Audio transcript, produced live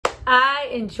I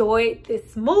enjoyed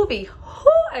this movie.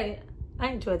 I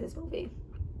enjoyed this movie.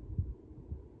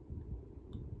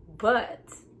 But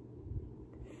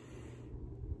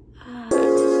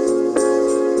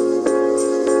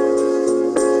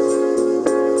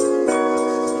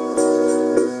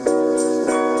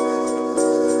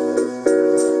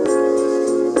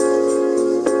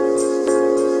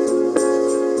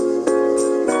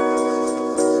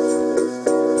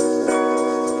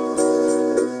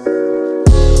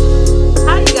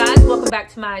back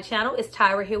to my channel. It's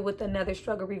Tyra here with another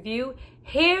struggle review,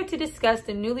 here to discuss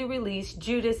the newly released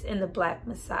Judas and the Black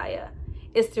Messiah.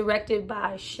 It's directed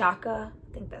by Sucka.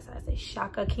 I think that's how I say,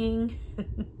 Sucka King. I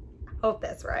hope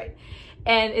that's right.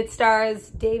 And it stars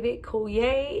David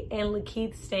Coulier and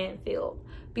Lakeith Stanfield.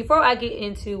 Before I get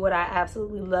into what I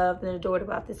absolutely loved and adored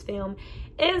about this film,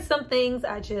 and some things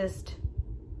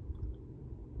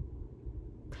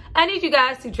I need you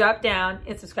guys to drop down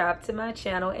and subscribe to my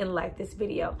channel and like this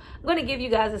video. I'm going to give you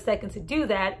guys a second to do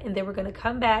that, and then we're going to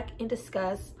come back and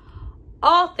discuss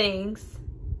all things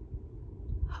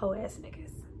hoe-ass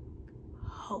niggas.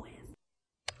 Hoe-ass.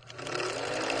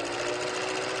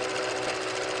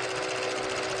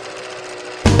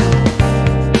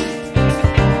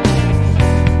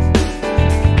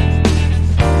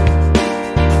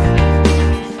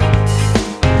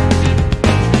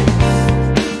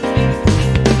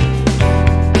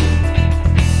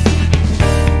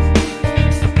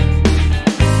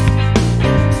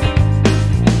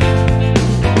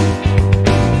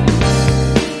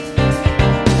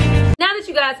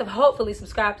 Have hopefully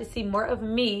subscribed to see more of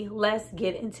me. Let's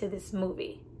get into this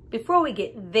movie. Before we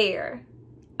get there,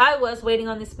 I was waiting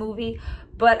on this movie,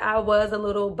 but I was a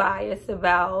little biased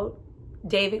about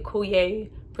David Coulier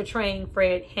portraying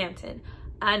Fred Hampton.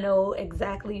 I know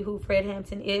exactly who Fred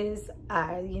Hampton is.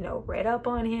 I, read up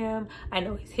on him. I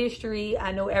know his history.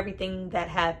 I know everything that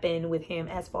happened with him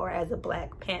as far as a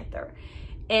Black Panther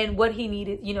and what he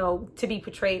needed, to be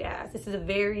portrayed as. This is a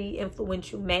very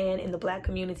influential man in the Black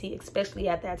community, especially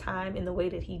at that time, in the way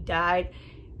that he died.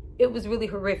 It was really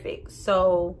horrific.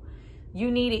 So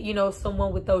you needed,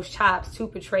 someone with those chops to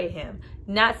portray him.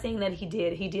 Not saying that he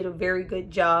did a very good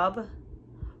job,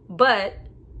 but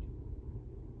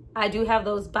I do have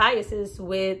those biases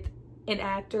with an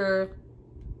actor,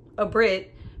 a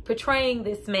Brit, portraying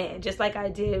this man, just like I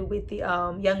did with the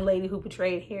young lady who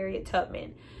portrayed Harriet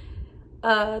Tubman.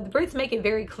 The Brits make it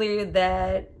very clear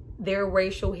that their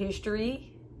racial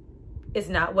history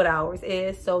is not what ours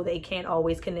is, so they can't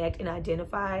always connect and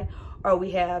identify. Or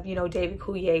we have, David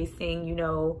Coulier saying,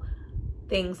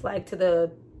 things like to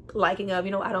the liking of,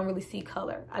 I don't really see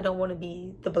color. I don't want to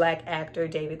be the Black actor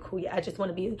David Coulier. I just want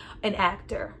to be an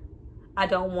actor. I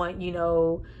don't want,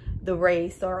 the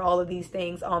race or all of these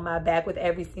things on my back with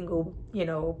every single,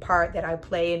 part that I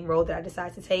play and role that I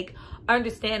decide to take.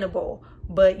 Understandable.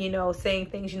 But, saying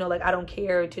things, like, I don't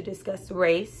care to discuss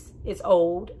race. It's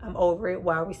old. I'm over it.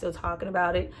 Why are we still talking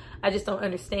about it? I just don't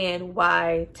understand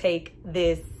why take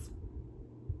this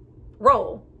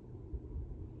role.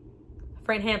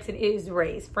 Fred Hampton is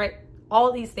race.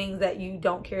 All these things that you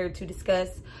don't care to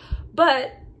discuss.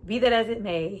 But be that as it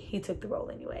may, he took the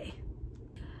role anyway.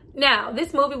 Now,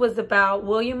 this movie was about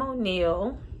William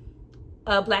O'Neal,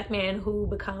 a Black man who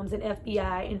becomes an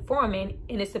FBI informant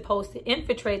and is supposed to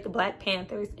infiltrate the Black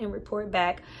Panthers and report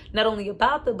back not only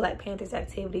about the Black Panthers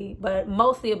activity, but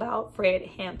mostly about Fred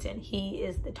Hampton. He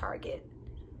is the target.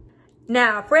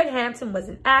 Now, Fred Hampton was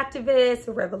an activist,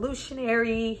 a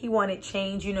revolutionary. He wanted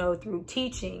change, through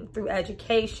teaching, through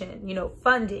education,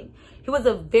 funding. He was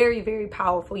a very, very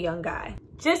powerful young guy.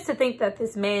 Just to think that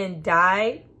this man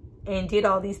died and did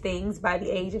all these things by the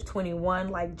age of 21,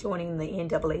 like joining the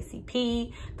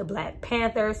NAACP, the Black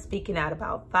Panthers, speaking out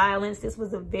about violence. This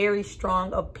was a very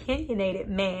strong, opinionated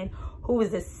man who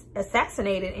was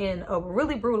assassinated in a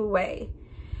really brutal way.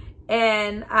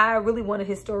 And I really wanted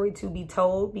his story to be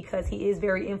told because he is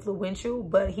very influential,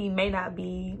 but he may not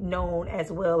be known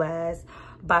as well as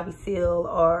Bobby Seale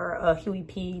or Huey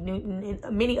P. Newton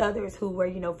and many others who were,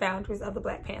 founders of the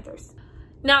Black Panthers.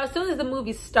 Now, as soon as the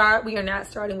movies start, we are not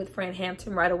starting with Fred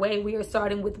Hampton right away. We are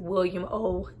starting with William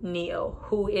O'Neal,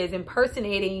 who is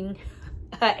impersonating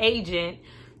an agent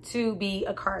to be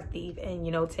a car thief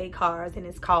and, take cars, and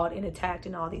is caught and attacked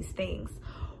and all these things.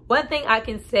 One thing I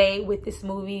can say with this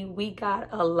movie, we got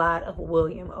a lot of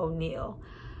William O'Neal.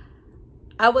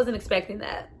 I wasn't expecting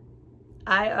that.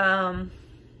 Now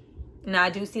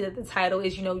I do see that the title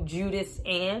is, Judas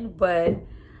and, but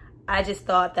I just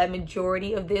thought that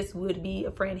majority of this would be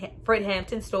a Fred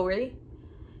Hampton story.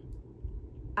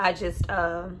 I just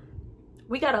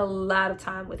we got a lot of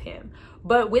time with him.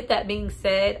 But with that being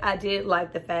said, I did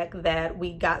like the fact that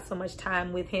we got so much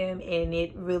time with him, and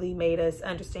it really made us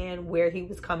understand where he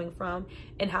was coming from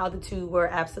and how the two were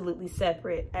absolutely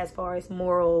separate as far as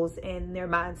morals and their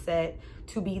mindset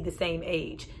to be the same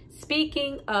age.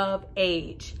 Speaking of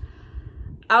age,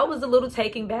 I was a little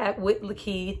taken back with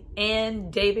Lakeith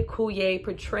and David Coulier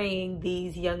portraying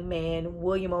these young men,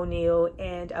 William O'Neill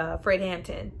and Fred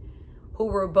Hampton, who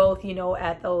were both, you know,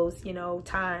 at those, you know,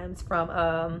 times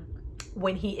from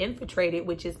when he infiltrated,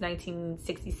 which is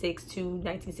 1966 to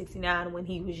 1969, when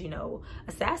he was, you know,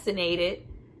 assassinated.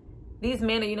 These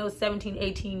men are, you know, 17,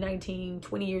 18, 19,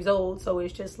 20 years old. So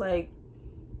it's just like,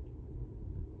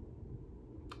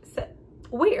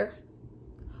 where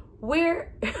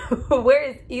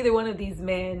is either one of these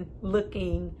men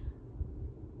looking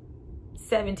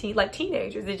 17, like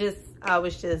teenagers? It just, I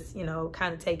was just, you know,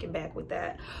 kind of taken back with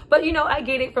that. But, you know, I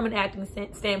get it from an acting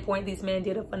standpoint. These men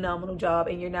did a phenomenal job,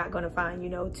 and you're not going to find, you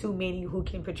know, too many who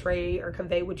can portray or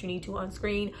convey what you need to on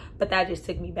screen. But that just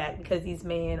took me back, because these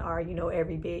men are, you know,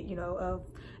 every bit, you know, of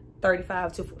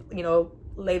 35 to, you know,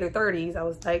 later 30s. I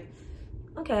was like,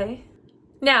 okay.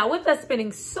 Now, with us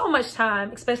spending so much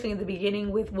time, especially in the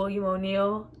beginning with William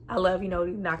O'Neill, I love, you know,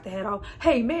 to knock the head off.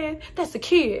 Hey, man, that's a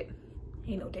kid.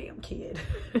 Ain't no damn kid.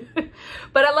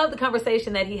 But I love the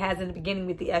conversation that he has in the beginning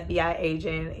with the FBI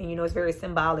agent. And, you know, it's very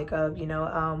symbolic of, you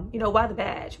know, why the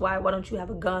badge? Why don't you have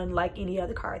a gun like any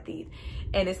other car thief?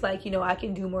 And it's like, you know, I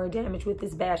can do more damage with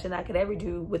this badge than I could ever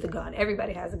do with a gun.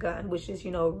 Everybody has a gun, which is,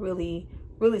 you know, really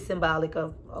symbolic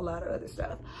of a lot of other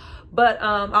stuff. But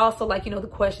I also like, you know, the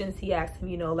questions he asked him,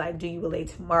 you know, like, do you relate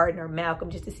to Martin or Malcolm,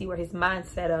 just to see where his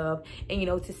mindset of, and, you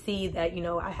know, to see that, you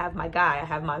know, I have my guy, I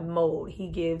have my mold. He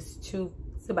gives two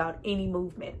about any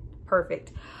movement.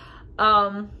 Perfect.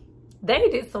 They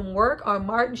did some work on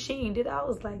Martin Sheen. I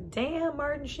was like, damn,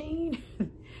 Martin Sheen.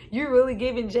 You're really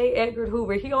giving J. Edgar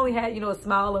Hoover. He only had, you know, a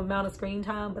small amount of screen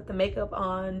time, but the makeup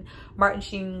on Martin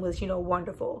Sheen was, you know,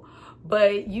 wonderful.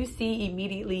 But you see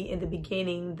immediately in the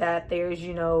beginning that there's,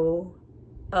 you know,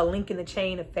 a link in the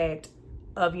chain effect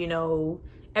of, you know,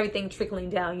 everything trickling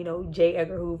down. You know, J.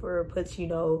 Edgar Hoover puts, you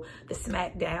know, the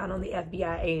smack down on the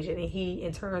FBI agent, and he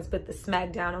in turn put the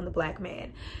smack down on the black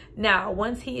man. Now,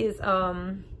 once he is,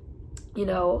 you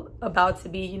know, about to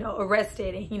be, you know,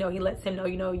 arrested, and, you know, he lets him know,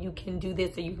 you know, you can do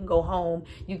this or you can go home.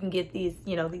 You can get these,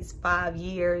 you know, these 5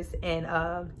 years and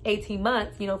 18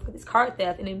 months, you know, for this car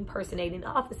theft and impersonating an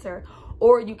officer,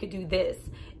 or you could do this.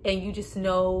 And you just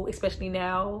know, especially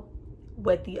now,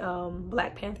 what the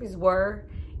Black Panthers were.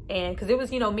 And because there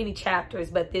was, you know, many chapters,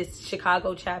 but this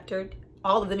Chicago chapter,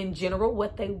 all of them in general,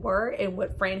 what they were and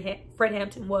what Fred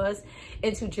Hampton was,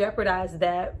 and to jeopardize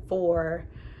that for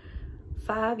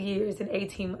 5 years and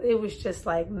 18, it was just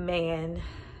like, man,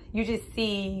 you just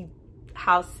see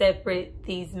how separate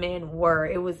these men were.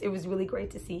 It was really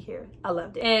great to see here. I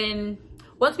loved it. And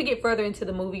once we get further into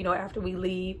the movie, you know, after we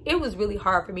leave, it was really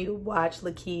hard for me to watch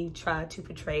Lakeith try to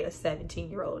portray a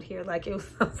 17-year-old here. Like, it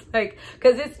was like,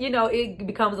 because it's, you know, it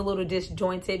becomes a little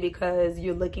disjointed because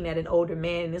you're looking at an older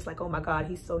man and it's like, oh my God,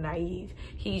 he's so naive.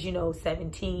 He's, you know,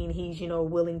 17. He's, you know,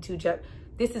 willing to judge.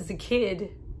 This is a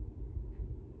kid.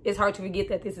 It's hard to forget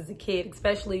that this is a kid,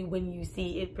 especially when you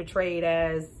see it portrayed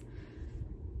as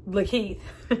Lakeith.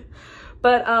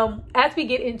 But as we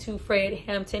get into Fred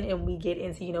Hampton and we get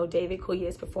into, you know, David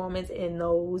Coullier's performance in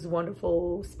those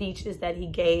wonderful speeches that he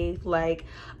gave, like,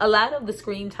 a lot of the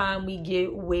screen time we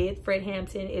get with Fred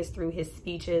Hampton is through his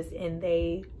speeches, and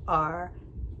they are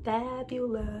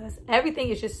fabulous. Everything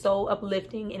is just so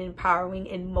uplifting and empowering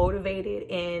and motivated,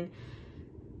 and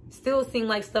still seem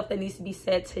like stuff that needs to be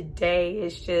said today.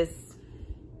 Is just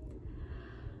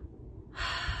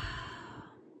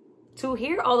to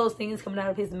hear all those things coming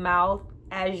out of his mouth,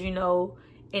 as, you know,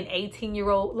 an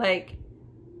 18-year-old, like,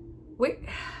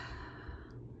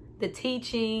 the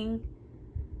teaching,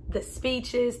 the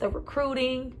speeches, the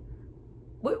recruiting,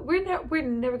 we're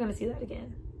never going to see that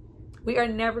again. We are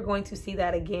never going to see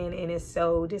that again, and it's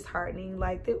so disheartening.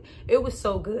 Like, it was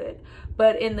so good.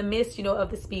 But in the midst, you know,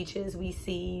 of the speeches, we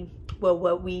see,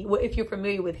 well, if you're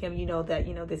familiar with him, you know that,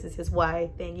 you know, this is his wife,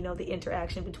 and, you know, the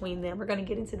interaction between them. We're going to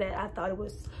get into that. I thought it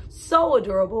was so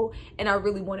adorable, and I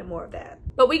really wanted more of that.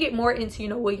 But we get more into, you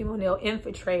know, William O'Neill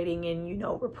infiltrating and, you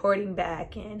know, reporting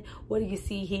back, and what do you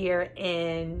see here?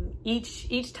 And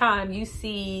each time you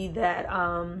see that,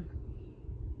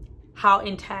 how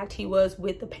intact he was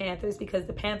with the Panthers, because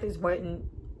the Panthers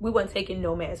we weren't taking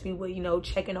no mess. We were, you know,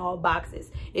 checking all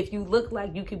boxes. If you look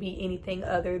like you could be anything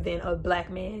other than a black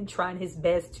man trying his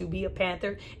best to be a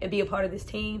Panther and be a part of this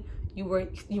team, you were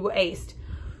aced.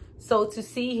 So to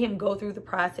see him go through the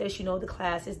process, you know, the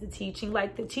classes, the teaching,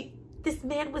 like this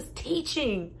man was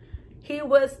teaching. He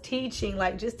was teaching,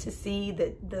 like, just to see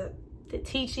the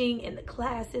teaching and the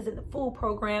classes and the food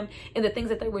program and the things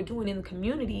that they were doing in the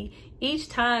community. Each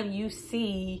time you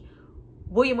see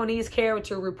William O'Neill's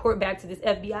character report back to this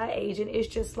FBI agent, it's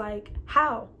just like,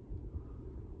 how?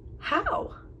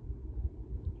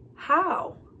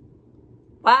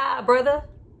 Why, brother?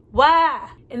 Why?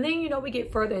 And then, you know, we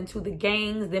get further into the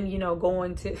gangs, them, you know,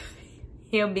 going to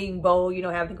him being bold, you know,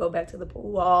 having to go back to the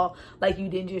pool wall, like you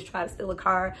didn't just try to steal a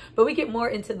car. But we get more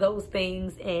into those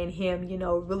things and him, you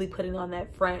know, really putting on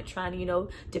that front, trying to, you know,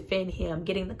 defend him,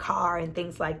 getting the car and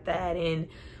things like that, and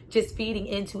just feeding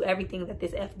into everything that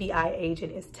this FBI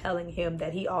agent is telling him,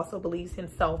 that he also believes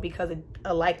himself because of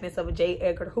a likeness of a J.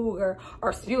 Edgar Hoover,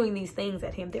 are spewing these things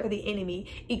at him. They're the enemy,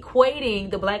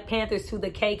 equating the Black Panthers to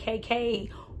the KKK.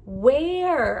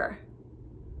 Where?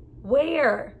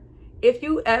 If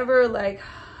you ever like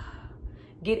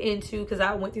get into, because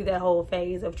I went through that whole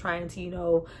phase of trying to, you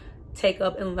know, take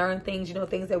up and learn things, you know,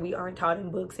 things that we aren't taught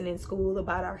in books and in school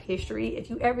about our history. If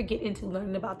you ever get into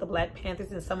learning about the Black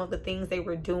Panthers and some of the things they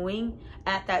were doing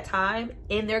at that time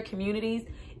in their communities,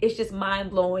 it's just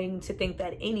mind-blowing to think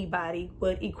that anybody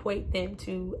would equate them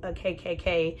to a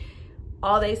KKK.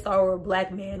 All they saw were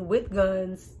Black men with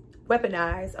guns,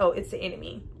 weaponized. Oh, it's the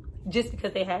enemy, just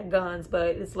because they had guns.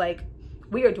 But it's like,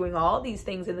 we are doing all these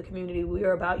things in the community. We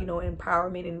are about, you know,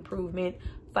 empowerment and improvement,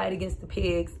 fight against the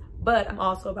pigs. But I'm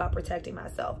also about protecting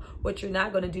myself. What you're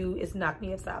not going to do is knock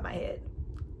me upside my head.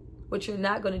 What you're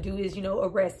not going to do is, you know,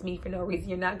 arrest me for no reason.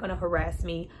 You're not going to harass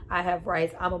me. I have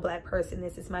rights. I'm a Black person.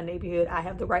 This is my neighborhood. I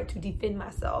have the right to defend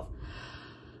myself.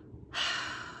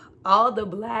 All the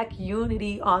Black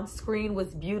unity on screen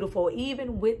was beautiful.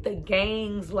 Even with the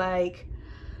gangs, like,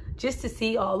 just to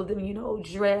see all of them, you know,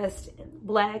 dressed in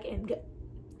Black, and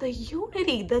the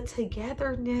unity, the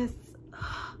togetherness.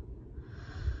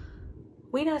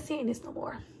 We're not seeing this no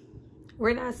more.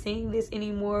 We're not seeing this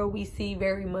anymore. We see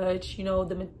very much, you know,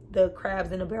 the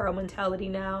crabs in a barrel mentality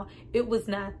now. It was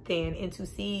not then. And to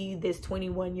see this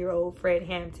 21-year-old Fred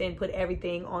Hampton put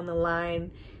everything on the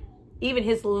line, even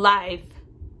his life,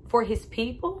 for his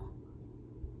people.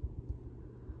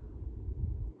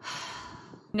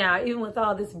 Now, even with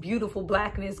all this beautiful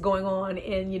Blackness going on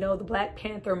in, you know, the Black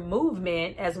Panther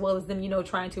movement, as well as them, you know,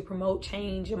 trying to promote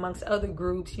change amongst other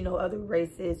groups, you know, other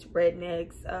races,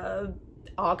 rednecks,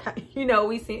 all kind, you know,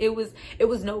 we see it was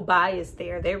no bias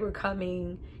there. They were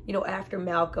coming, you know, after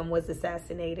Malcolm was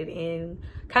assassinated, and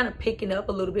kind of picking up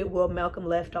a little bit where Malcolm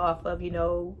left off of, you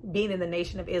know, being in the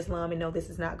Nation of Islam, and no, this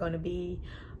is not going to be,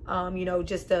 you know,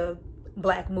 just a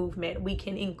Black movement. We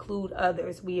can include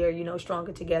others. We are, you know,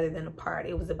 stronger together than apart.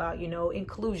 It was about, you know,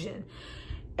 inclusion.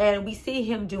 And we see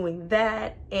him doing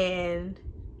that, and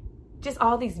just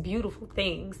all these beautiful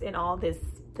things, and all this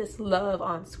love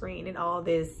on screen, and all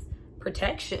this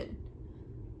protection,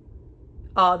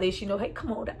 all this, you know, hey,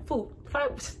 come on, that food.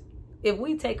 If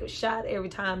we take a shot every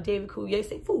time David Coulier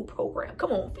say food program,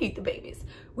 come on, feed the babies,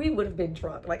 we would have been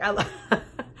drunk. Like,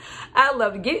 I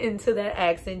love getting to that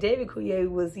accent. David Coulier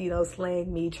was, you know,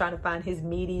 slaying me, trying to find his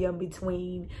medium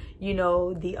between, you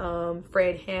know, the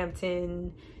Fred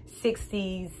Hampton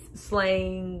 60s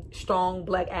slang, strong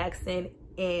Black accent,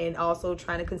 and also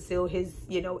trying to conceal his,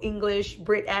 you know, English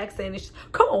Brit accent. It's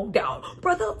just, come on down,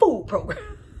 brother, food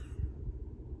program.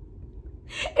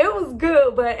 It was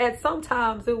good, but at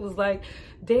sometimes it was like,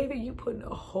 David, you putting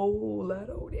a whole lot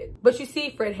on it. But you see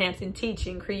Fred Hampton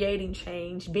teaching, creating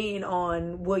change, being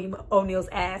on William O'Neill's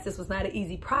ass. This was not an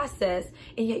easy process,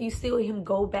 and yet you see him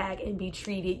go back and be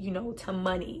treated, you know, to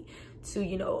money, to,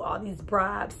 you know, all these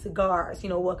bribes, cigars, you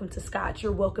know, welcome to Scotch,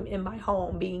 you're welcome in my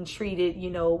home, being treated, you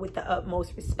know, with the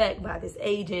utmost respect by this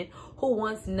agent who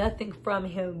wants nothing from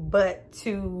him but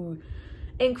to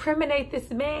incriminate this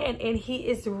man, and he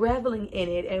is reveling in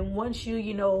it. And once you,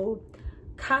 you know,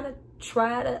 kind of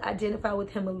try to identify with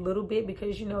him a little bit,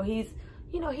 because, you know, he's,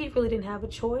 you know, he really didn't have a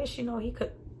choice. You know, he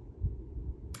could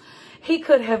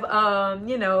have,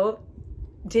 you know,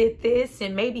 did this,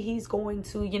 and maybe he's going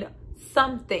to, you know,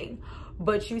 something.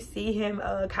 But you see him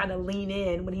kind of lean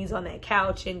in when he's on that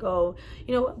couch and go,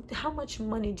 you know, how much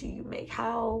money do you make?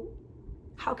 How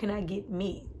can I get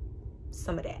me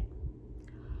some of that?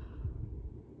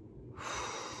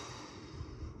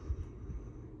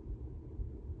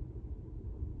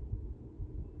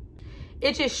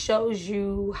 It just shows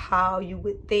you how you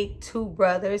would think two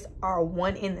brothers are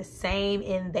one in the same,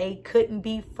 and they couldn't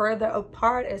be further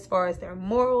apart as far as their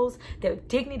morals, their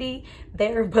dignity,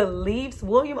 their beliefs.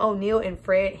 William O'Neill and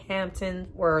Fred Hampton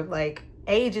were like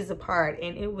ages apart,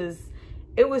 and it was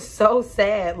it was so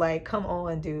sad. Like, come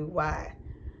on, dude, why?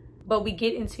 But we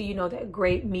get into, you know, that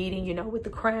great meeting, you know, with the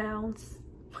crowns,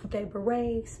 with their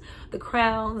berets, the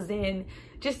crowns, and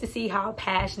just to see how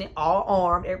passionate, all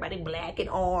armed, everybody black and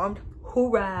armed,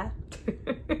 hoorah.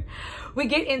 We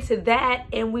get into that,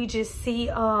 and we just see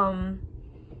how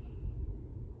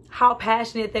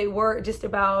passionate they were just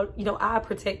about, you know,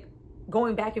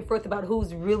 going back and forth about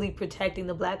who's really protecting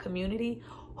the black community,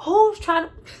 who's trying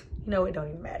to, you know, it don't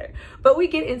even matter. But we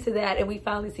get into that, and we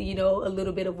finally see, you know, a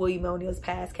little bit of William O'Neal's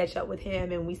past catch up with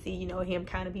him, and we see, you know, him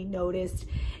kind of be noticed,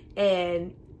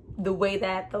 and the way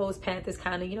that those Panthers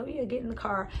kind of, you know, get in the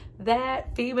car.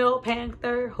 That female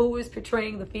Panther who was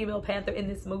portraying the female Panther in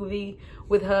this movie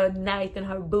with her knife and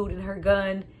her boot and her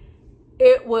gun,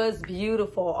 it was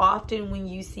beautiful. Often when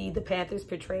you see the Panthers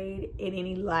portrayed in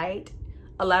any light,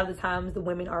 a lot of the times the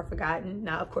women are forgotten.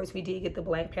 Now, of course, we did get the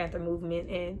Black Panther movement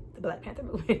and the Black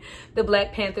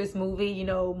Panthers movie, you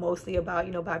know, mostly about,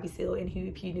 you know, Bobby Seale and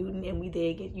Huey P. Newton, and we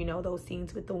did get, you know, those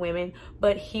scenes with the women.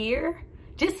 But here,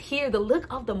 just here, the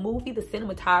look of the movie, the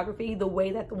cinematography, the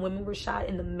way that the women were shot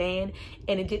and the man,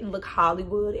 and it didn't look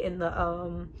Hollywood, and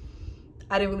the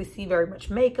I didn't really see very much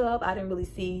makeup. I didn't really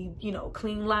see, you know,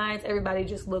 clean lines. Everybody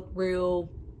just looked real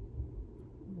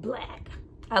black.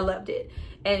 I loved it.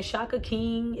 And Shaka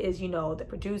King is, you know, the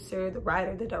producer, the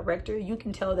writer, the director. You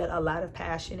can tell that a lot of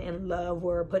passion and love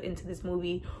were put into this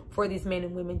movie for these men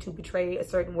and women to portray a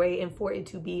certain way and for it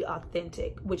to be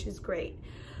authentic, which is great.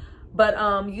 But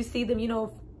you see them, you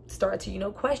know, start to, you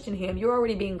know, question him. You're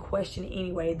already being questioned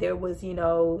anyway. There was, you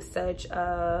know, such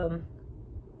an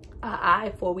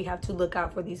eye for, we have to look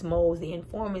out for these moles, the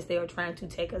informants. They are trying to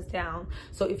take us down.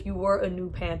 So if you were a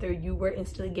new Panther, you were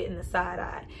instantly getting the side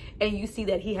eye. And you see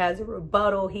that he has a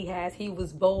rebuttal. He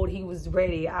was bold. He was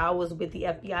ready. I was with the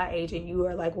FBI agent. You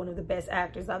are like one of the best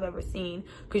actors I've ever seen,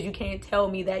 because you can't tell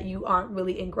me that you aren't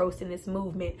really engrossed in this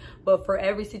movement. But for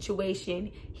every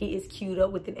situation, he is queued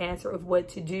up with an answer of what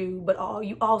to do. But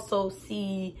you also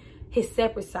see his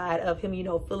separate side of him, you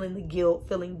know, feeling the guilt,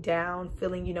 feeling down,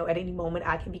 feeling, you know, at any moment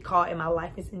I can be caught and my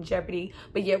life is in jeopardy.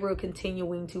 But yet we're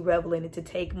continuing to revel in it, to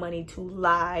take money, to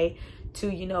lie, to,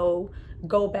 you know,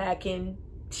 go back and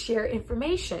share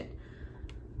information.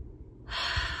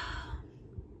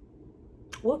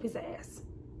 Whoop his ass.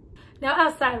 Now,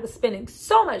 outside of spending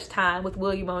so much time with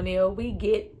William O'Neal, we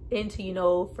get into, you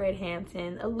know, Fred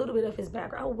Hampton, a little bit of his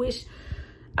background.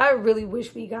 I really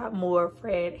wish we got more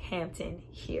Fred Hampton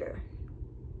here.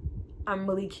 I'm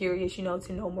really curious, you know,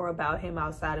 to know more about him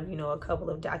outside of, you know, a couple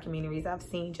of documentaries I've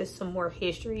seen, just some more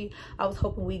history. I was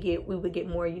hoping we would get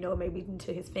more, you know, maybe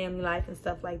into his family life and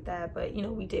stuff like that, but, you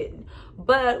know, we didn't.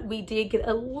 But we did get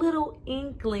a little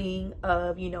inkling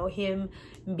of, you know, him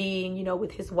being, you know,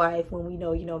 with his wife, when we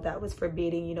know, you know, that was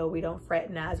forbidden. You know, we don't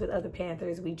fraternize with other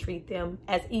Panthers. We treat them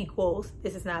as equals.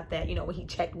 This is not that, you know, when he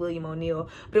checked William O'Neal,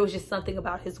 but it was just something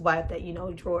about his wife that, you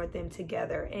know, drew them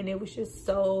together. And it was just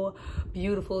so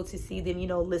beautiful to see them, you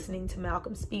know, listening to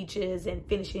Malcolm's speeches and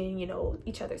finishing, you know,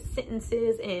 each other's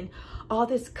sentences, and all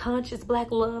this conscious black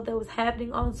love that was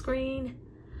happening on screen.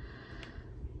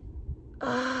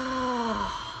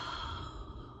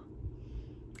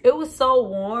 It was so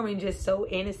warm and just so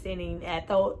innocent. And I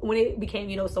thought when it became,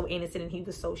 you know, so innocent and he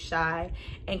was so shy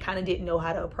and kind of didn't know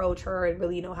how to approach her and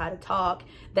really know how to talk,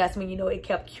 that's when, you know, it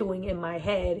kept cueing in my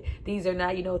head. These are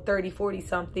not, you know, 30, 40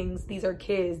 somethings. These are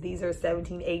kids. These are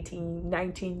 17, 18,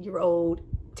 19-year-old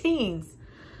teens.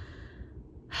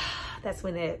 That's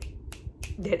when that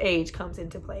age comes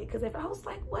into play. Because if I was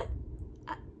like, what?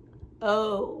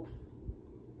 Oh.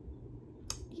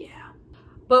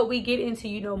 But we get into,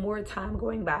 you know, more time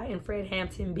going by and Fred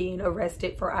Hampton being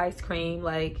arrested for ice cream.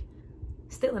 Like,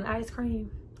 stealing ice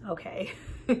cream? Okay.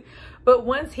 But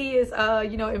once he is,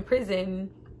 you know, in prison,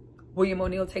 William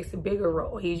O'Neal takes a bigger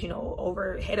role. He's, you know,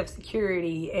 head of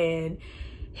security. And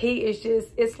he is just,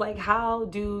 it's like, how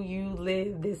do you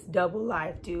live this double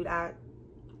life, dude? I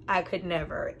could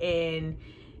never. And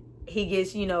he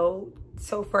gets, you know,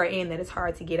 so far in that it's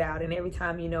hard to get out. And every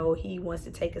time, you know, he wants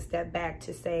to take a step back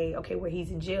to say, okay, where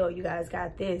he's in jail, you guys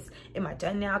got this. Am I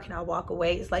done now? Can I walk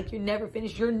away? It's like, you're never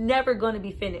finished. You're never going to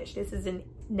be finished. This is a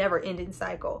never ending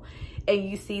cycle. And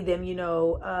you see them, you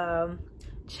know,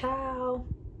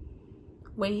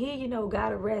 when he, you know,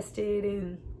 got arrested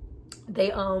and they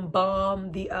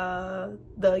bombed the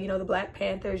you know, the Black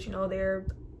Panthers, you know, their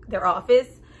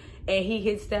office, and he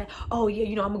hits that, oh yeah,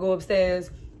 you know, I'm gonna go upstairs,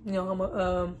 you know, I'm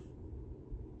gonna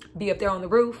be up there on the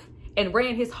roof, and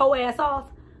ran his whole ass off.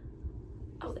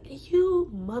 I was like, you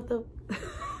mother.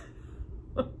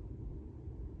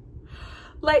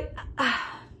 Like, I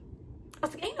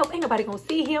was like, ain't nobody gonna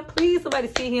see him. Please, somebody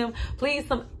see him. Please,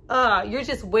 you're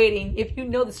just waiting. If you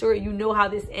know the story, you know how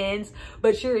this ends,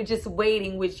 but you're just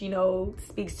waiting, which, you know,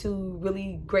 speaks to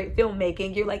really great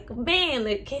filmmaking. You're like, man,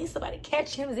 like, can somebody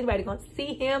catch him? Is anybody going to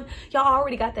see him? Y'all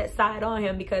already got that side on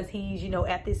him because he's, you know,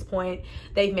 at this point,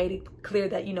 they've made it clear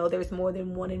that, you know, there's more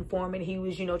than one informant. He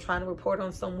was, you know, trying to report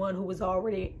on someone who was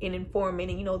already an informant,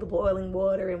 and, you know, the boiling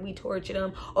water, and we tortured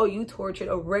him. Oh, you tortured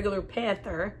a regular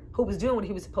Panther who was doing what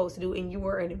he was supposed to do, and you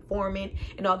were an informant,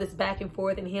 and all this back and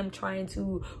forth, and him trying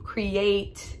to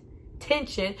create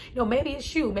tension. You know, maybe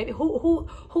it's you. Maybe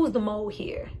who's the mole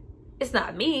here? It's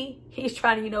not me. He's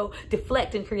trying to, you know,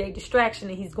 deflect and create distraction,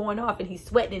 and he's going off, and he's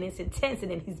sweating, and it's intense,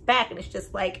 and then he's back, and it's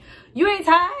just like, you ain't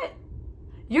tired?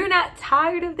 You're not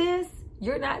tired of this?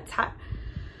 You're not tired?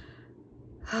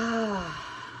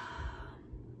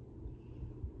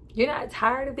 You're not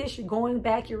tired of this? You're going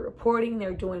back, you're reporting,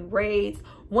 they're doing raids.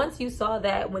 Once you saw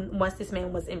that, once this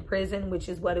man was in prison, which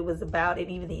is what it was about,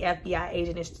 and even the FBI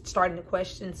agent is starting to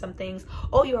question some things.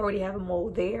 Oh, you already have a mole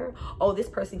there. Oh, this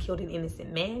person killed an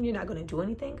innocent man. You're not going to do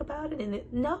anything about it? And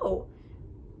no,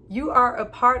 you are a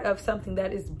part of something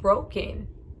that is broken.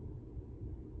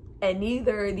 And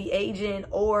neither the agent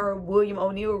or William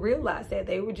O'Neill realized that.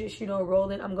 They were just, you know,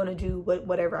 rolling, I'm going to do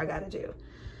whatever I got to do.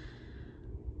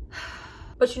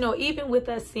 But, you know, even with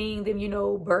us seeing them, you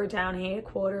know, burn down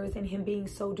headquarters, and him being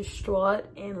so distraught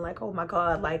and like, oh my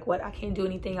God, like, what, I can't do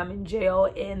anything, I'm in jail,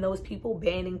 and those people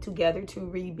banding together to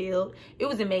rebuild, it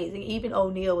was amazing. Even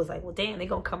O'Neill was like, well, damn, they're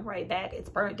gonna come right back. It's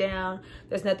burnt down.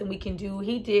 There's nothing we can do.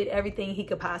 He did everything he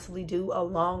could possibly do,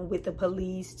 along with the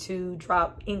police, to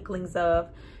drop inklings of,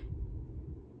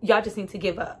 y'all just need to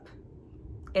give up.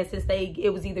 And since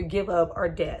it was either give up or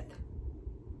death.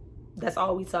 That's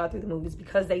all we saw through the movies,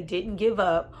 because they didn't give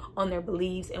up on their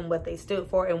beliefs and what they stood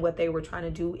for and what they were trying to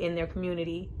do in their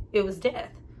community. It was death.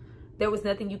 There was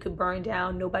nothing you could burn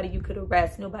down, nobody you could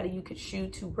arrest, nobody you could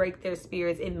shoot to break their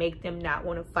spirits and make them not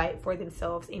want to fight for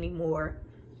themselves anymore.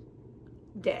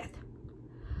 Death.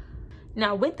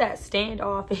 Now, with that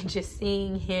standoff and just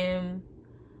seeing him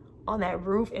on that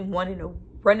roof and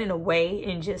running away,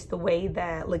 and just the way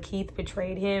that Lakeith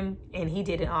portrayed him, and he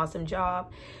did an awesome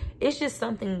job. It's just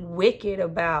something wicked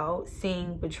about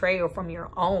seeing betrayal from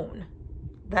your own.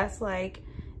 That's like,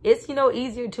 it's, you know,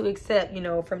 easier to accept, you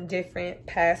know, from different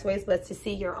pathways, but to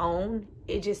see your own,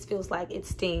 it just feels like it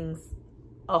stings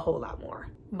a whole lot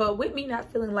more. But with me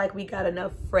not feeling like we got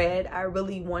enough Fred, I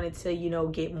really wanted to, you know,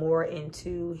 get more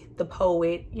into the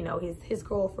poet, you know, his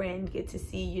girlfriend, get to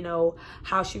see, you know,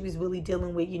 how she was really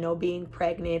dealing with, you know, being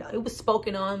pregnant. It was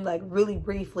spoken on like really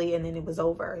briefly, and then it was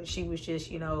over. She was just,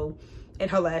 you know, in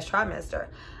her last trimester.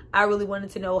 I really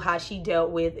wanted to know how she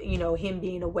dealt with, you know, him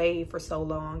being away for so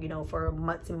long, you know, for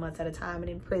months and months at a time,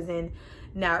 and in prison,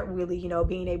 not really, you know,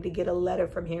 being able to get a letter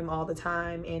from him all the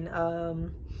time,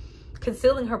 and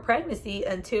concealing her pregnancy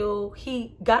until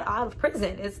he got out of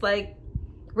prison. It's like,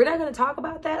 we're not going to talk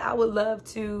about that. I would love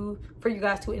for you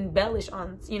guys to embellish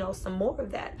on, you know, some more of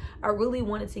that. I really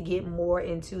wanted to get more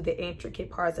into the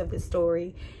intricate parts of the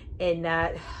story, and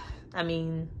not, I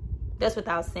mean, that's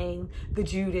without saying the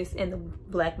Judas and the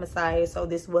Black Messiah. So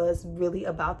this was really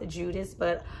about the Judas,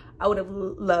 but I would have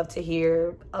loved to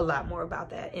hear a lot more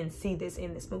about that and see this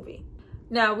in this movie.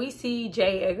 Now, we see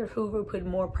J. Edgar Hoover put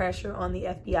more pressure on the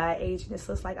FBI agent. It's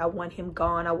just like, I want him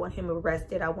gone. I want him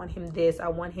arrested. I want him this. I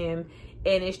want him.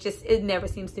 And it's just, it never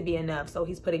seems to be enough. So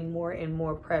he's putting more and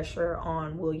more pressure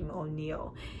on William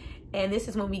O'Neill. And this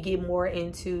is when we get more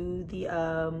into the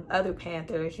other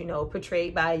Panthers, you know,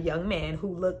 portrayed by a young man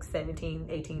who looks 17,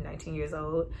 18, 19 years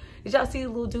old. Did y'all see the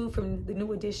little dude from the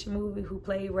New Edition movie who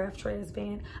played Ralph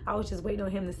Tresvant? I was just waiting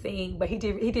on him to sing, but he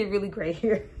did really great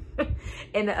here.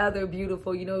 And the other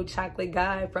beautiful, you know, chocolate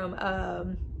guy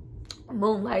from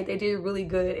Moonlight, they did really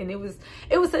good. And it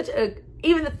was such a,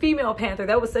 even the female Panther,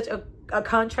 that was such a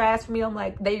contrast for me. I'm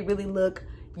like, they really look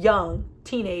young,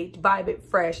 teenage, vibrant,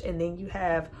 fresh. And then you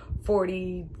have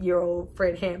 40-year-old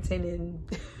Fred Hampton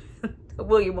and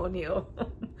William O'Neill.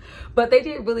 But they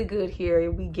did really good here.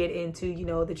 We get into, you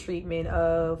know, the treatment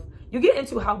of, you get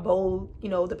into how bold, you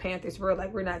know, the Panthers were.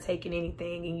 Like, we're not taking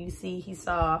anything. And you see, he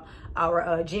saw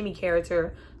our Jimmy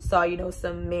character saw, you know,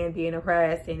 some man being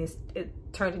harassed, and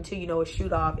it turned into, you know, a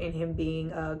shoot off, and him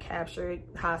being captured,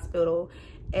 hospital,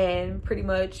 and pretty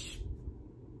much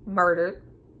murdered.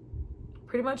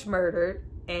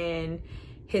 And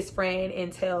his friend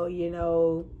Intel, you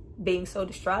know, being so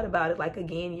distraught about it. Like,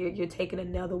 again, you're taking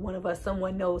another one of us.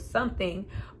 Someone knows something,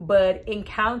 but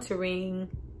encountering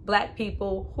Black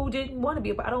people who didn't want to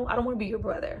be. I don't want to be your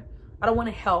brother. I don't want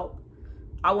to help.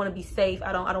 I want to be safe.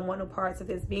 I don't want no parts of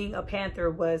this. Being a Panther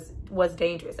was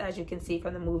dangerous, as you can see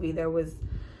from the movie. There was,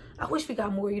 I wish we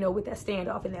got more, you know, with that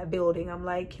standoff in that building. I'm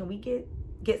like, can we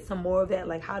get some more of that?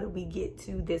 Like, how did we get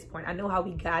to this point? I know how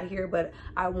we got here, but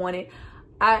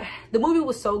the movie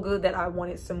was so good that I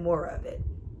wanted some more of it.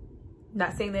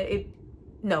 Not saying that it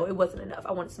wasn't enough.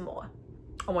 I wanted some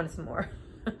more.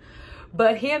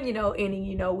 But him, you know, ending,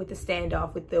 you know, with the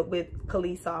standoff with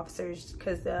police officers,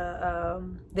 because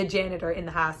the janitor in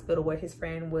the hospital where his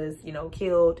friend was, you know,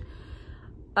 killed,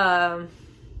 wanted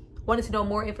to know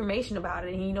more information about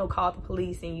it, and you know, called the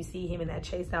police, and you see him in that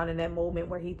chase down, in that moment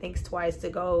where he thinks twice to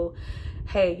go,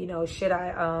 hey, you know, should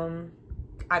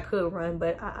I could run,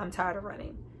 but I'm tired of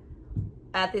running.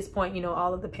 At this point, you know,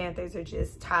 all of the Panthers are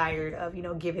just tired of, you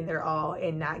know, giving their all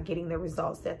and not getting the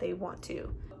results that they want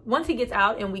to. Once he gets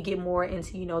out and we get more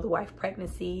into, you know, the wife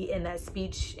pregnancy and that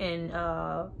speech and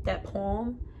that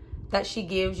poem that she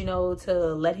gives, you know, to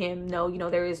let him know, you know,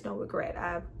 there is no regret.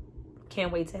 I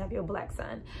can't wait to have your black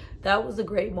son. That was a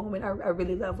great moment. I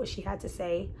really love what she had to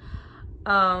say.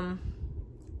 And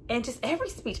just every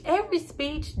speech,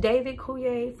 David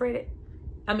Coulier,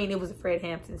 it was a Fred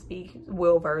Hampton speech,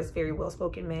 well-versed, very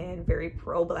well-spoken man, very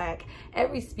pro-black.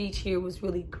 Every speech here was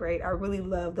really great. I really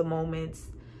loved the moments.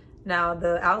 Now,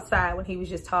 the outside, when he was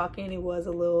just talking, it was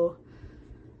a little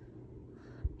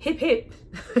hip hip.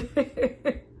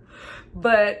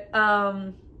 But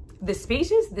the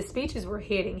speeches were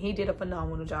hitting. He did a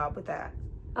phenomenal job with that.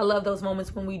 I love those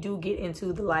moments when we do get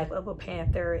into the life of a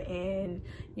Panther and,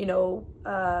 you know,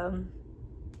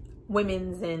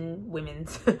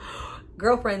 women's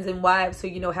girlfriends and wives who,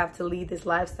 you know, have to lead this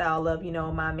lifestyle of, you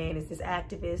know, my man is this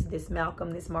activist, this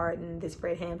Malcolm, this Martin, this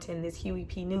Fred Hampton, this Huey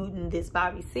P. Newton, this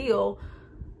Bobby Seale.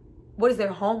 What is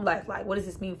their home life like? What does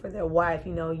this mean for their wife?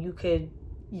 You know,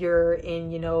 you're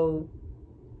in, you know,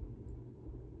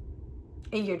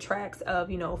 in your tracks of,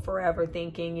 you know, forever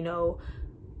thinking, you know,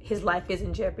 his life is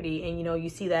in jeopardy. And, you know, you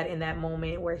see that in that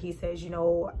moment where he says, you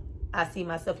know, I see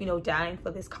myself, you know, dying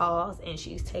for this cause, and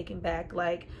she's taken back.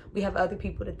 Like, we have other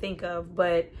people to think of,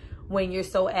 but when you're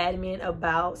so adamant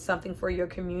about something for your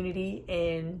community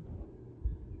and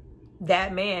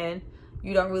that man,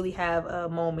 you don't really have a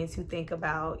moment to think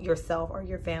about yourself or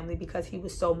your family, because he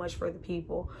was so much for the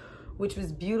people, which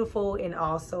was beautiful and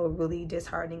also really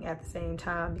disheartening at the same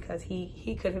time, because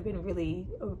he could have been really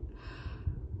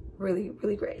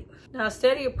great. Now,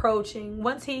 steady approaching,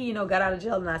 once he, you know, got out of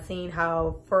jail and I seen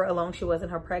how far along she was in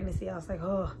her pregnancy, I was like,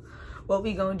 oh, what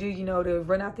we gonna do, you know, to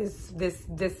run out this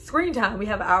screen time? We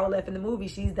have an hour left in the movie.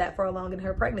 She's that far along in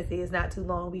her pregnancy. It's not too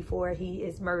long before he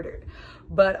is murdered.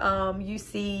 But you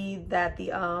see that the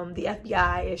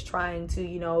FBI is trying to,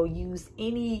 you know, use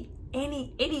any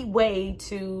way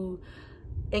to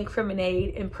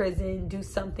incriminate, imprison, do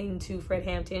something to Fred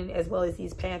Hampton as well as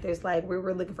these Panthers. Like, we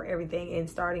were looking for everything and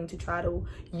starting to try to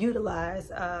utilize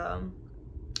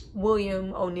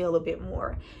William O'Neill a bit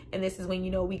more. And this is when,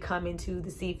 you know, we come into the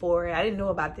C4. I didn't know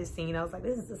about this scene. I was like,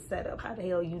 this is a setup. How the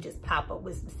hell you just pop up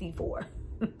with some C4?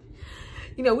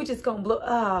 You know, we just gonna blow.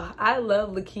 I love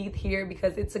Lakeith here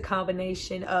because it's a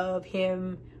combination of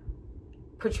him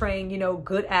portraying, you know,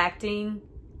 good acting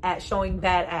at showing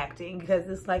bad acting, because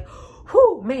it's like,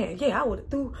 whoo, man, yeah, I would have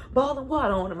threw ball and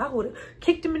water on him. I would have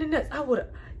kicked him in the nuts. I would have,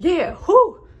 yeah,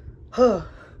 whoo,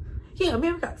 yeah,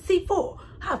 man, we got C4.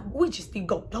 We just be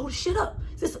gonna blow the shit up.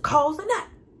 Is this a cause or not?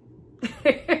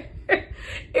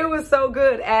 It was so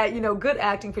good at, you know, good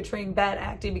acting portraying bad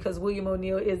acting, because William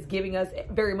O'Neill is giving us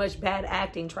very much bad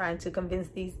acting, trying to convince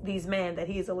these men that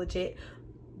he's a legit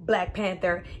Black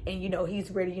Panther and, you know,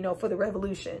 he's ready, you know, for the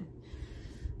revolution.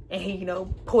 And he, you know,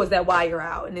 pulls that wire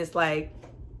out, and it's like,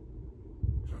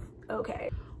 okay.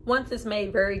 Once it's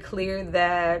made very clear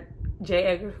that J.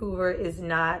 Edgar Hoover is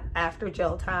not after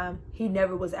jail time, he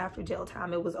never was after jail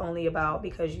time. It was only about,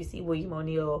 because you see William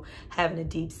O'Neill having a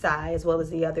deep sigh, as well as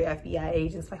the other FBI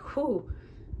agents, like, whew,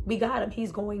 we got him.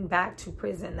 He's going back to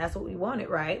prison. That's what we wanted,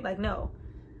 right? Like, no.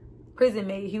 Prison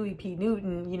made Huey P.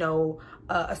 Newton, you know,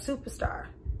 a superstar.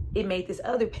 It made this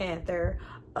other Panther,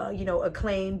 you know,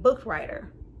 acclaimed book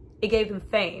writer. It gave him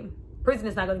fame. Prison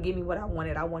is not going to give me what I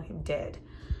wanted. I want him dead.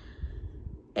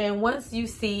 And once you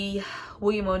see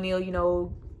William O'Neill, you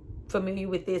know, familiar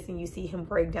with this, and you see him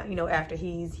break down, you know, after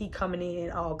he coming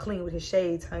in all clean with his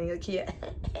shades, honey, like, yeah.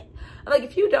 I'm like,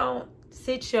 if you don't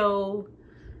sit your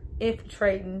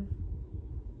infiltrating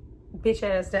bitch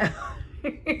ass down.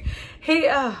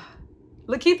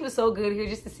 Lakeith was so good here,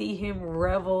 just to see him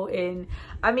revel in,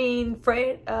 I mean,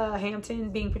 Fred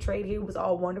Hampton being portrayed here was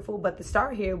all wonderful, but the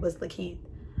star here was Lakeith.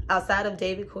 Outside of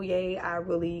David Coulier, I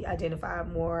really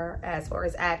identified more as far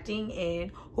as acting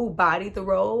and who bodied the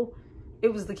role.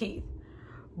 It was Lakeith.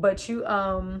 But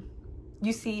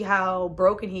you see how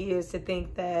broken he is to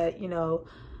think that, you know,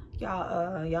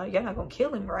 y'all not gonna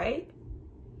kill him, right?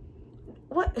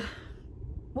 What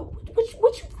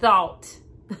you thought?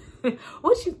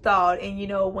 What you thought? And you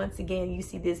know, once again, you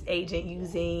see this agent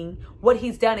using what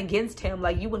he's done against him.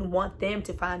 Like, you wouldn't want them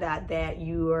to find out that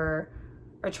you're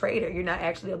a traitor. You're not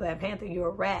actually a Black Panther. You're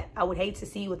a rat. I would hate to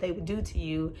see what they would do to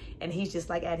you. And he's just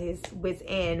like at his wit's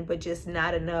end, but just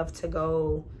not enough to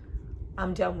go,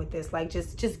 I'm done with this. Like,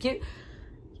 just get,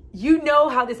 you know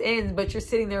how this ends, but you're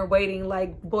sitting there waiting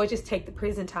like, boy, just take the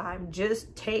prison time.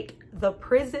 Just take the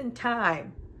prison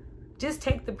time. Just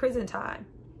take the prison time.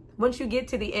 Once you get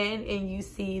to the end and you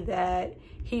see that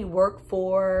he worked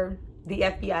for the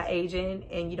FBI agent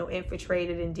and, you know,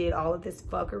 infiltrated and did all of this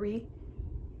fuckery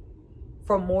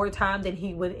for more time than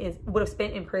he would have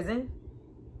spent in prison.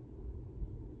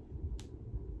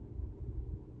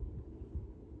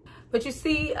 But you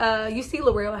see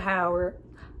Laurel Howard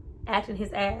acting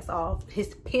his ass off,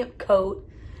 his pimp coat,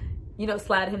 you know,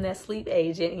 sliding him that sleep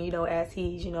agent. And, you know, as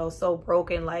he's, you know, so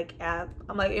broken, like, I'm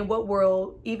like, in what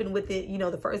world, even with it, you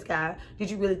know, the first guy, did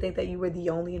you really think that you were the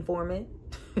only informant?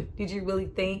 Did you really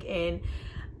think? And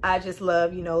I just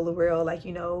love, you know, Laurel, like,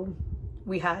 you know,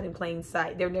 we hide in plain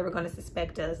sight. They're never going to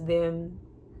suspect us. Them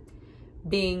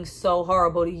being so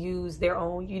horrible to use their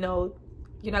own, you know,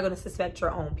 you're not going to suspect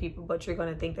your own people, but you're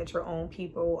going to think that your own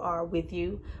people are with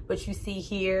you. But you see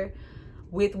here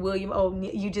with William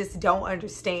O'Neal, you just don't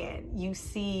understand. You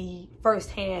see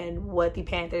firsthand what the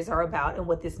Panthers are about and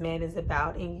what this man is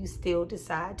about, and you still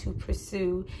decide to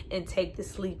pursue and take the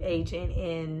sleep agent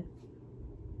and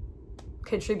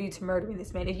contribute to murdering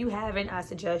this man. If you haven't, I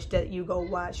suggest that you go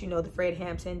watch, you know, the Fred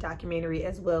Hampton documentary,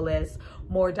 as well as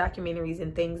more documentaries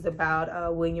and things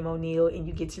about William O'Neal, and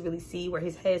you get to really see where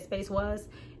his headspace was.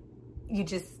 You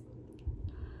just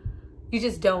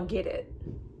don't get it.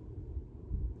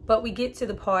 But we get to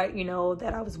the part, you know,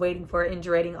 that I was waiting for and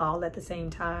dreading all at the same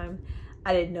time.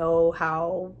 I didn't know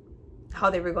how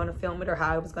they were going to film it or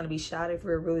how it was going to be shot, if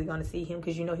we were really going to see him,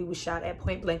 because, you know, he was shot at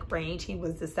point blank range. He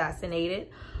was assassinated.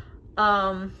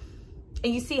 And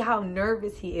you see how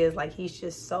nervous he is. Like, he's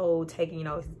just so taken, you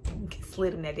know,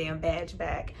 slid him that damn badge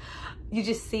back. You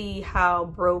just see how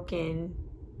broken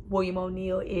William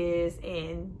O'Neal is,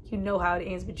 and you know how it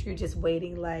ends, but you're just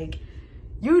waiting, like,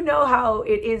 you know how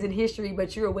it ends in history,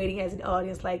 but you're waiting as an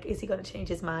audience, like, is he going to change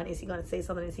his mind? Is he going to say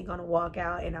something? Is he going to walk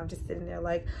out? And I'm just sitting there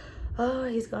like, oh,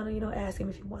 he's going to, you know, ask him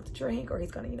if he wants a drink, or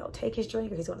he's going to, you know, take his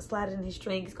drink, or he's going to slide it in his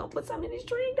drink. He's going to put something in his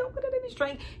drink. Don't put it in his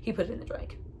drink. He put it in the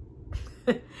drink.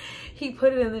 He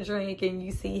put it in the drink, and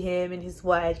you see him and his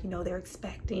wife, you know, they're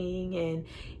expecting, and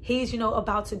he's, you know,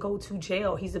 about to go to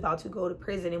jail. He's about to go to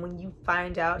prison. And when you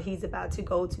find out he's about to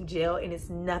go to jail and it's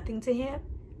nothing to him,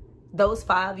 those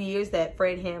 5 years that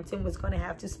Fred Hampton was going to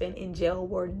have to spend in jail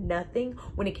were nothing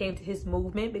when it came to his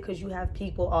movement, because you have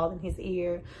people all in his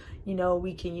ear. You know,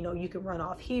 we can, you know, you can run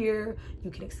off here, you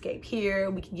can escape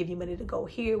here, we can give you money to go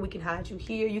here, we can hide you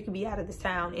here, you can be out of this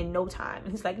town in no time.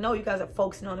 And he's like, no, you guys are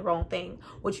focusing on the wrong thing.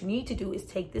 What you need to do is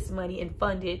take this money and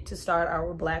fund it to start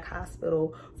our Black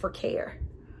hospital for care.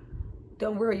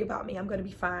 Don't worry about me. I'm going to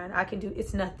be fine. I can do,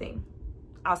 it's nothing.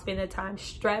 I'll spend the time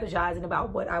strategizing about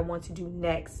what I want to do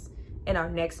next and our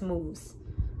next moves.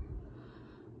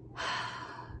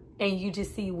 And you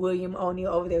just see William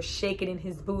O'Neal over there shaking in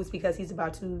his boots, because he's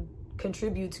about to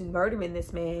contribute to murdering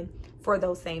this man for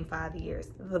those same 5 years.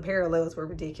 The parallels were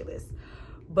ridiculous.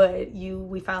 But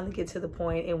we finally get to the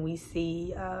point and we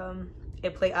see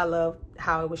it play. I love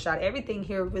how it was shot. Everything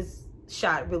here was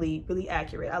shot really, really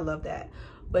accurate. I love that.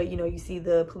 But, you know, you see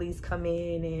the police come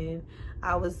in, and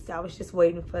I was just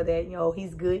waiting for that, you know,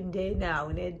 he's good and dead now.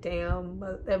 And that damn,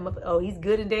 oh, he's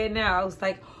good and dead now. I was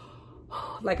like,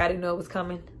 oh, like I didn't know it was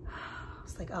coming. I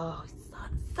was like, oh,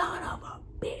 son of a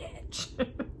bitch.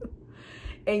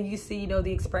 And you see, you know,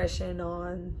 the expression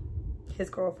on his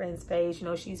girlfriend's face, you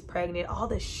know, she's pregnant. All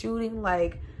the shooting,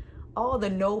 like all the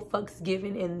no fucks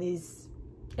given in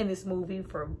this movie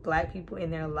for Black people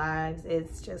in their lives.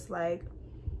 It's just like,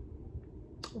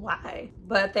 why?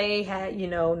 But they had, you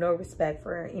know, no respect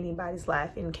for anybody's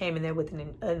life and came in there with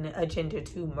an agenda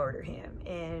to murder him.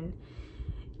 And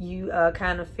you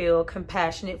kind of feel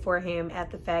compassionate for him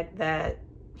at the fact that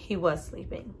he was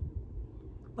sleeping.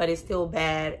 But it's still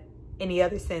bad in the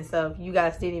other sense of, you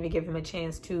guys didn't even give him a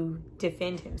chance to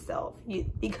defend himself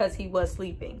because he was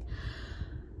sleeping.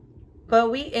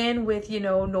 But we end with, you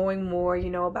know, knowing more, you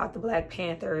know, about the Black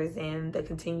Panthers and the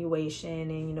continuation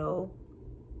and, you know,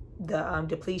 the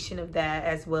depletion of that,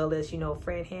 as well as, you know,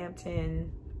 Fred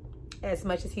Hampton, as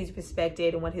much as he's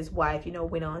respected, and what his wife, you know,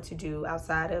 went on to do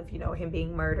outside of, you know, him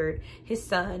being murdered, his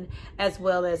son, as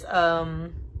well as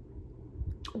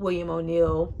William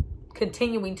O'Neal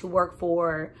continuing to work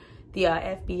for the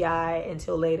FBI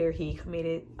until later he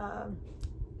committed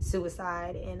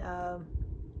suicide in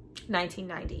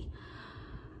 1990.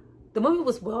 The movie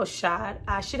was well shot.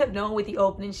 I should have known with the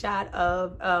opening shot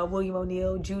of William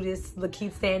O'Neill, Judas,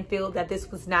 Lakeith Stanfield, that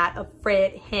this was not a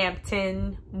Fred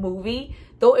Hampton movie.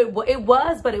 Though it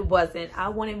was, but it wasn't. I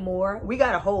wanted more. We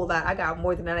got a whole lot. I got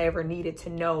more than I ever needed to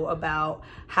know about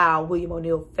how William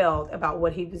O'Neill felt about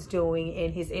what he was doing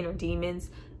and his inner demons.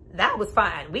 That was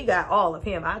fine. We got all of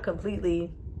him.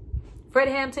 Fred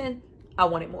Hampton, I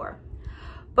wanted more.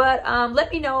 But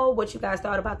let me know what you guys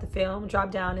thought about the film. Drop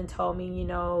down and tell me, you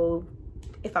know,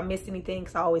 if I missed anything,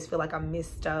 because I always feel like I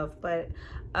missed stuff. But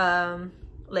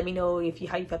let me know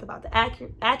how you felt about the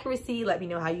accuracy. Let me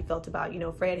know how you felt about, you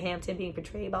know, Fred Hampton being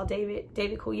portrayed by David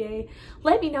Coulier.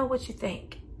 Let me know what you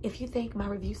think. If you think my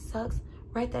review sucks,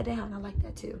 write that down. I like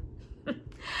that too.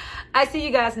 I see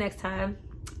you guys next time.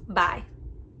 Bye.